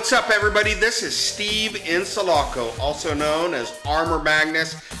 Hey, what's up everybody? This is Steve Insalaco, also known as Armor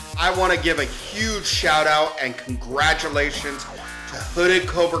Magnus. I want to give a huge shout out and congratulations to Hooded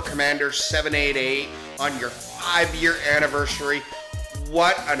Cobra Commander 788 on your 5-year anniversary.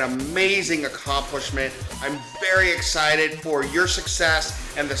 What an amazing accomplishment. I'm very excited for your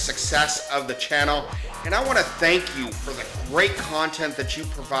success and the success of the channel. And I want to thank you for the great content that you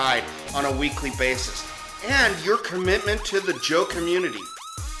provide on a weekly basis and your commitment to the Joe community.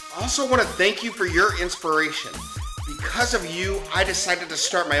 I also want to thank you for your inspiration. Because of you, I decided to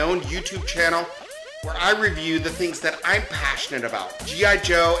start my own YouTube channel where I review the things that I'm passionate about, G.I.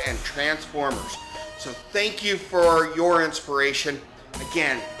 Joe and Transformers. So thank you for your inspiration.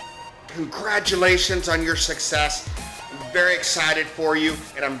 Again, congratulations on your success. I'm very excited for you,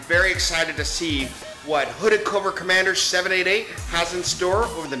 and I'm very excited to see what Hooded Cobra Commander 788 has in store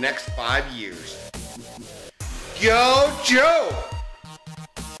over the next 5 years. Yo, Joe!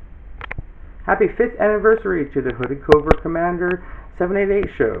 Happy 5th anniversary to the Hooded Cobra Commander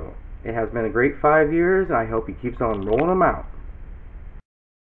 788 show. It has been a great 5 years, and I hope he keeps on rolling them out.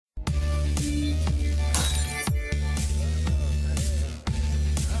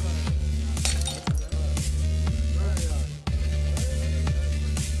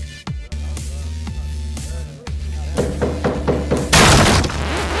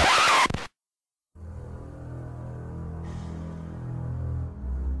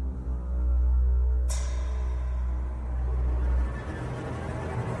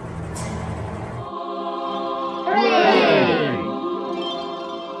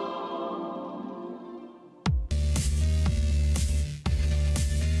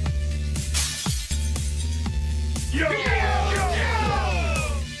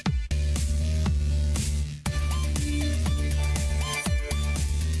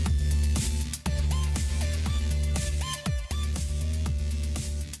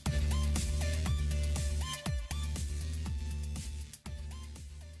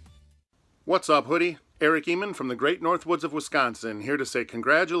 What's up, Hoodie? Eric Eamon from the Great North Woods of Wisconsin, here to say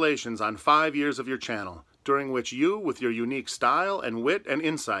congratulations on 5 years of your channel, during which you, with your unique style and wit and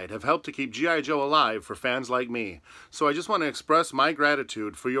insight, have helped to keep G.I. Joe alive for fans like me. So I just want to express my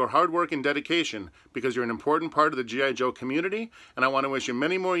gratitude for your hard work and dedication, because you're an important part of the G.I. Joe community, and I want to wish you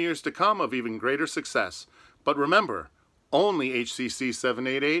many more years to come of even greater success. But remember, only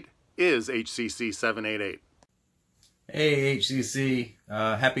HCC788 is HCC788. Hey HCC,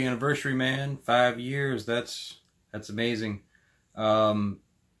 happy anniversary, man. 5 years, that's amazing.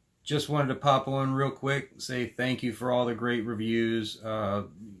 Just wanted to pop on real quick, say thank you for all the great reviews,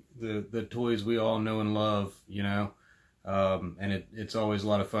 the toys we all know and love, you know, and it's always a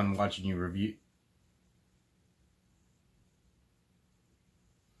lot of fun watching you review.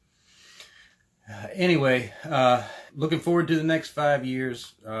 Anyway, looking forward to the next 5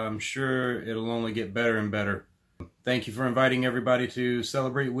 years. I'm sure it'll only get better and better. Thank you for inviting everybody to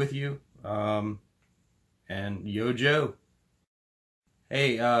celebrate with you. And yo, Joe.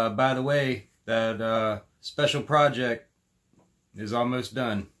 Hey, by the way, that special project is almost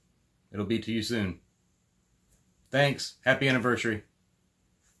done. It'll be to you soon. Thanks. Happy anniversary.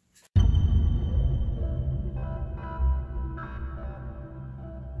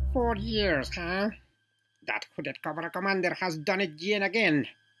 4 years, huh? That hooded Cobra Commander has done it yet again.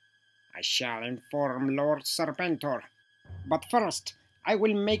 I shall inform Lord Serpentor. But first, I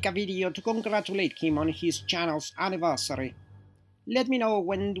will make a video to congratulate him on his channel's anniversary. Let me know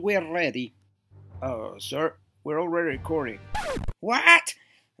when we're ready. Sir, we're already recording. What?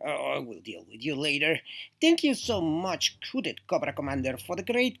 Oh, I will deal with you later. Thank you so much, hooded Cobra Commander, for the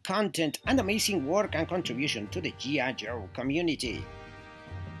great content and amazing work and contribution to the G.I. Joe community.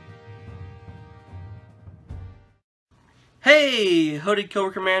 Hey, Hooded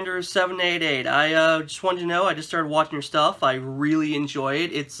Cobra Commander 788. I just wanted to know, I just started watching your stuff. I really enjoy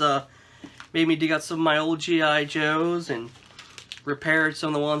it. It's made me dig out some of my old G.I. Joes and repaired some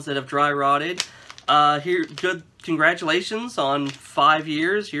of the ones that have dry rotted. Good congratulations on 5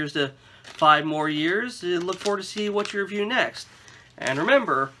 years. Here's to 5 more years. Look forward to see what you review next. And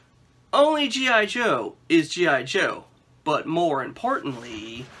remember, only G.I. Joe is G.I. Joe. But more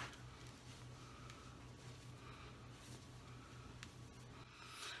importantly,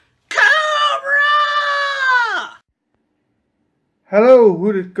 Hello,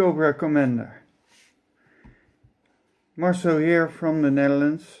 Hooded Cobra Commander. Marcel here from the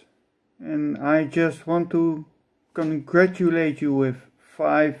Netherlands, and I just want to congratulate you with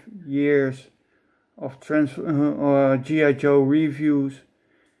 5 years of G.I. Joe reviews,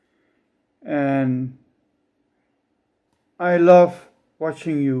 and I love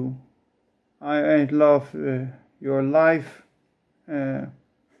watching you. I love your live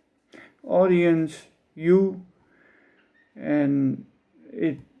audience, you. And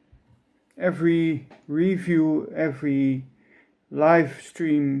every review, every live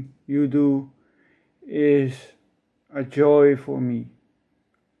stream you do is a joy for me.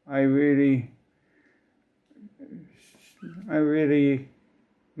 I really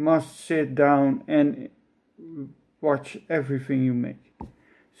must sit down and watch everything you make.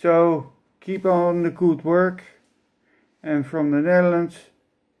 So keep on the good work, and from the Netherlands,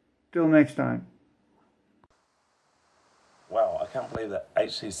 till next time. Wow, I can't believe that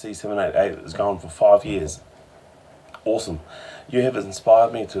HCC788 has gone for 5 years. Awesome. You have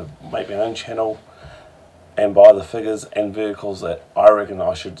inspired me to make my own channel and buy the figures and vehicles that I reckon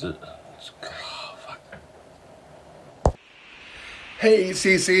I should do. Oh, fuck. Hey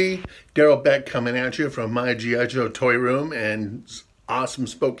CC, Daryl Beck coming at you from my G.I. Joe toy room in awesome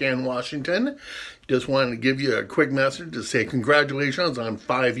Spokane, Washington. Just wanted to give you a quick message to say congratulations on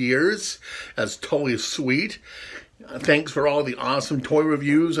 5 years. That's totally sweet. Thanks for all the awesome toy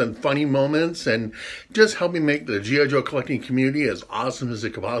reviews and funny moments, and just helping make the G.I. Joe collecting community as awesome as it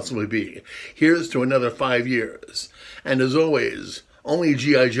could possibly be. Here's to another 5 years. And as always, only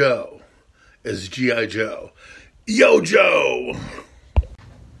G.I. Joe is G.I. Joe. Yo, Joe!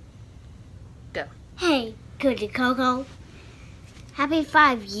 Go. Hey, Goody Coco. Happy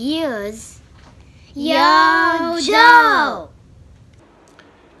 5 years. Yo, Joe!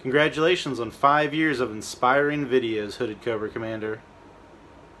 Congratulations on 5 years of inspiring videos, Hooded Cobra Commander.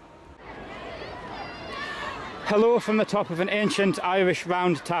 Hello from the top of an ancient Irish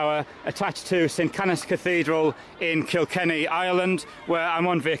round tower attached to St Canice Cathedral in Kilkenny, Ireland, where I'm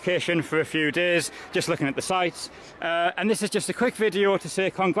on vacation for a few days, just looking at the sights. And this is just a quick video to say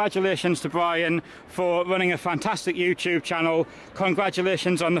congratulations to Brian for running a fantastic YouTube channel.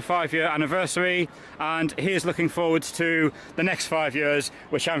 Congratulations on the 5-year anniversary, and he's looking forward to the next 5 years,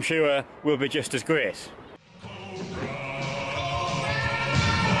 which I'm sure will be just as great.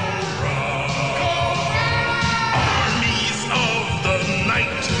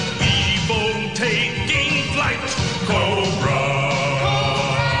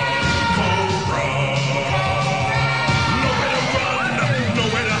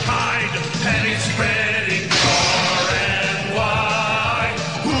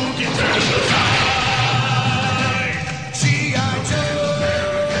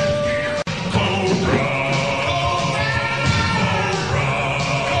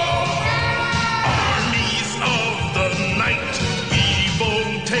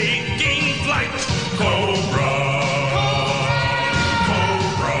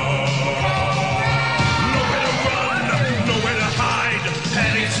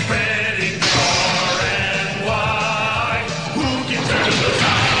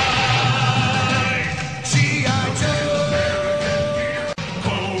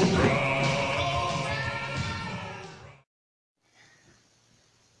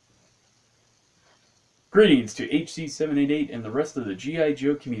 Greetings to HC788 and the rest of the G.I.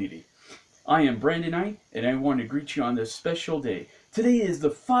 Joe community. I am Brandon Knight, and I want to greet you on this special day. Today is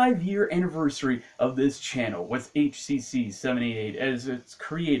the 5-year anniversary of this channel with HCC788 as its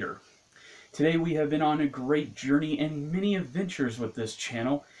creator. Today we have been on a great journey and many adventures with this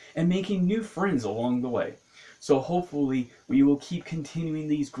channel and making new friends along the way. So hopefully we will keep continuing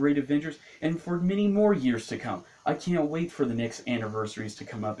these great adventures and for many more years to come. I can't wait for the next anniversaries to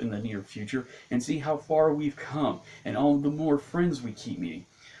come up in the near future and see how far we've come and all the more friends we keep meeting.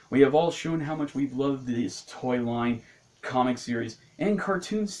 We have all shown how much we've loved this toy line, comic series, and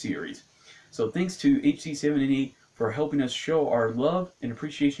cartoon series. So thanks to HC788 for helping us show our love and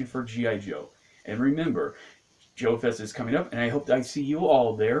appreciation for G.I. Joe. And remember, Joe Fest is coming up, and I hope I see you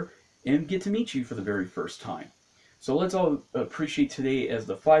all there and get to meet you for the very first time. So let's all appreciate today as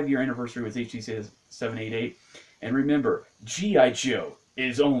the 5-year anniversary with HC788. And remember, G.I. Joe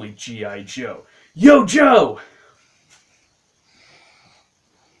is only G.I. Joe. Yo, Joe!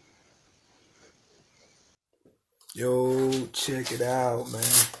 Yo, check it out, man.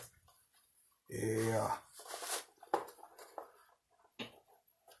 Yeah.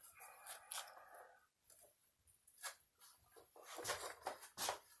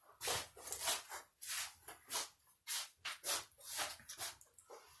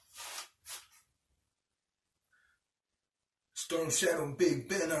 Storm Shadow and Big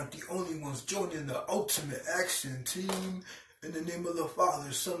Ben aren't the only ones joining the Ultimate Action Team. In the name of the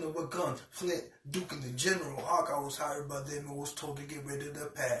Father, Son of a Gun, Flint, Duke, and the General Hawk, I was hired by them and was told to get rid of the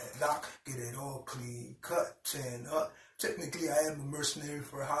padlock, get it all clean, cut, 10 up. Technically, I am a mercenary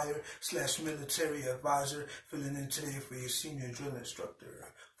for hire / military advisor, filling in today for your senior drill instructor.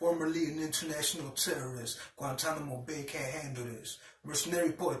 Formerly an international terrorist, Guantanamo Bay can't handle this.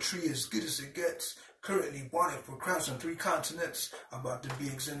 Mercenary poetry as good as it gets. Currently wanted for crimes on 3 continents. About to be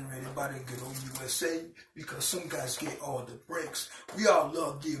exonerated by the good old USA because some guys get all the breaks. We all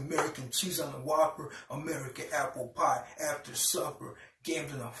love the American cheese on the Whopper, American apple pie after supper,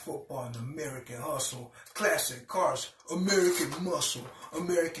 gambling on football and American hustle, classic cars, American muscle,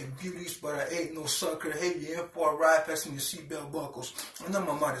 American beauties, but I ain't no sucker. Hey, you in for a ride, passing your seatbelt buckles. And I'm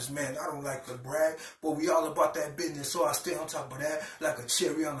a modest man, I don't like to brag, but we all about that business, so I stay on top of that like a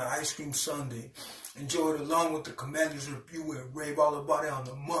cherry on the ice cream sundae. Enjoy it along with the Commander's review and rave all about it on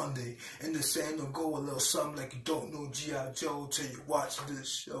the Monday. And the saying will go a little something like you don't know G.I. Joe till you watch this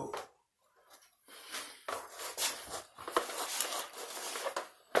show.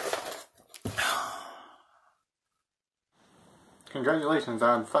 Congratulations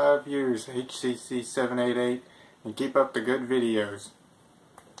on 5 years, HCC788, and keep up the good videos.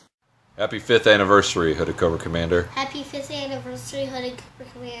 Happy 5th anniversary, Hooded Cobra Commander. Happy 5th anniversary, Hooded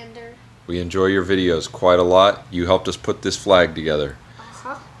Cobra Commander. We enjoy your videos quite a lot. You helped us put this flag together.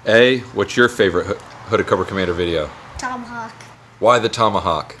 A, what's your favorite Hooded Cobra Commander video? Tomahawk. Why the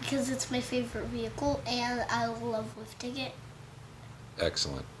Tomahawk? Because it's my favorite vehicle and I love lifting it.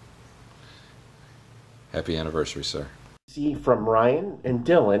 Excellent. Happy anniversary, sir. From Ryan and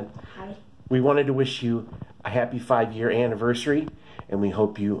Dylan. Hi. We wanted to wish you a happy 5-year anniversary, and we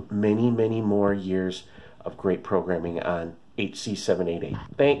hope you many, many more years of great programming on HC788.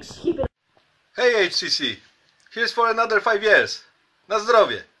 Thanks. Hey HCC, here's for another 5 years. Na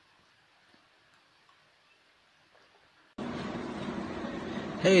zdrowie.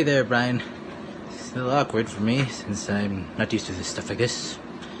 Hey there, Brian. It's a little awkward for me since I'm not used to this stuff like this.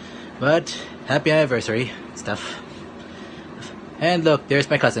 But happy anniversary stuff. And look, there's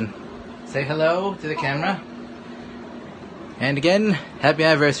my cousin. Say hello to the camera. And again, happy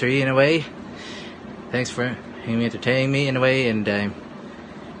anniversary in a way. Thanks for entertaining me in a way, and I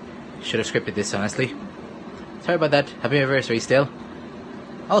should have scripted this, honestly. Sorry about that. Happy anniversary still.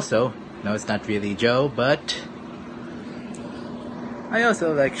 Also, no, it's not really Joe, but I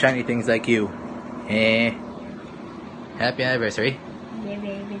also like shiny things like you. Happy anniversary. Yeah,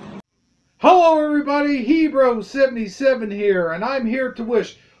 baby. Hello everybody, Hebro77 here, and I'm here to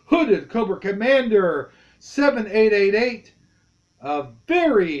wish Hooded Cobra Commander 7888 a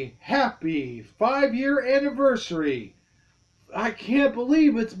very happy 5-year anniversary. I can't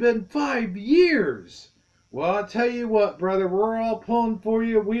believe it's been 5 years. Well, I'll tell you what, brother, we're all pulling for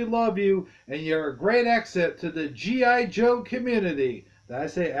you. We love you, and you're a great asset to the G.I. Joe community. Did I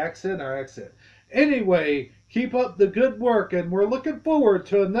say accent or exit? Anyway, keep up the good work, and we're looking forward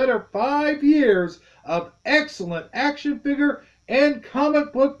to another 5 years of excellent action figure and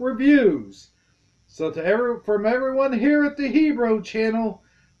comic book reviews. So from everyone here at the Hebro channel,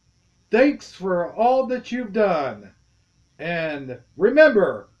 thanks for all that you've done. And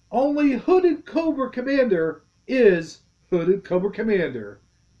remember, only Hooded Cobra Commander is Hooded Cobra Commander.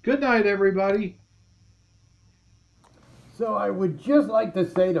 Good night, everybody. So I would just like to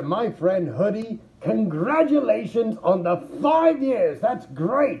say to my friend Hoodie, congratulations on the 5 years. That's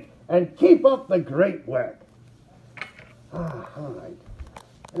great. And keep up the great work. All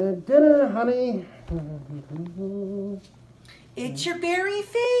right. Dinner, honey. It's your berry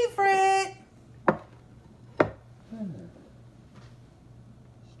favorite.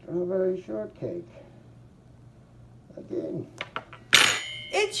 Strawberry shortcake. Again.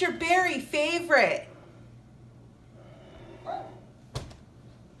 It's your berry favorite.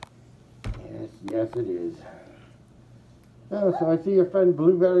 Yes, it is. Oh, so I see your friend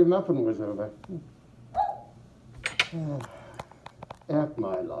Blueberry Muffin was over. F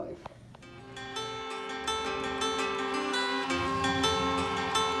my life.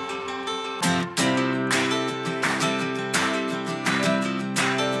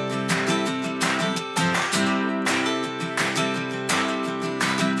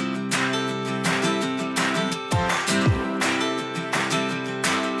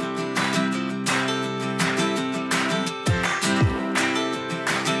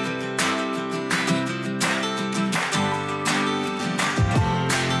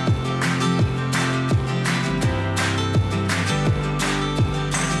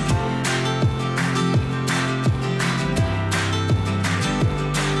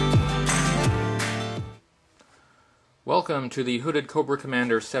 Welcome to the Hooded Cobra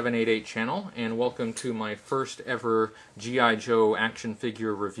Commander 788 channel, and welcome to my first ever G.I. Joe action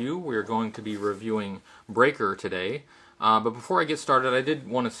figure review. We're going to be reviewing Breaker today. But before I get started, I did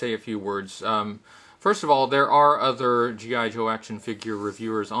want to say a few words. First of all, there are other G.I. Joe action figure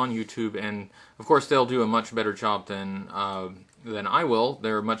reviewers on YouTube, and of course they'll do a much better job than I will.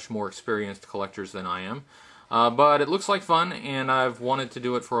 They're much more experienced collectors than I am. But it looks like fun, and I've wanted to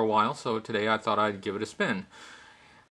do it for a while, so today I thought I'd give it a spin.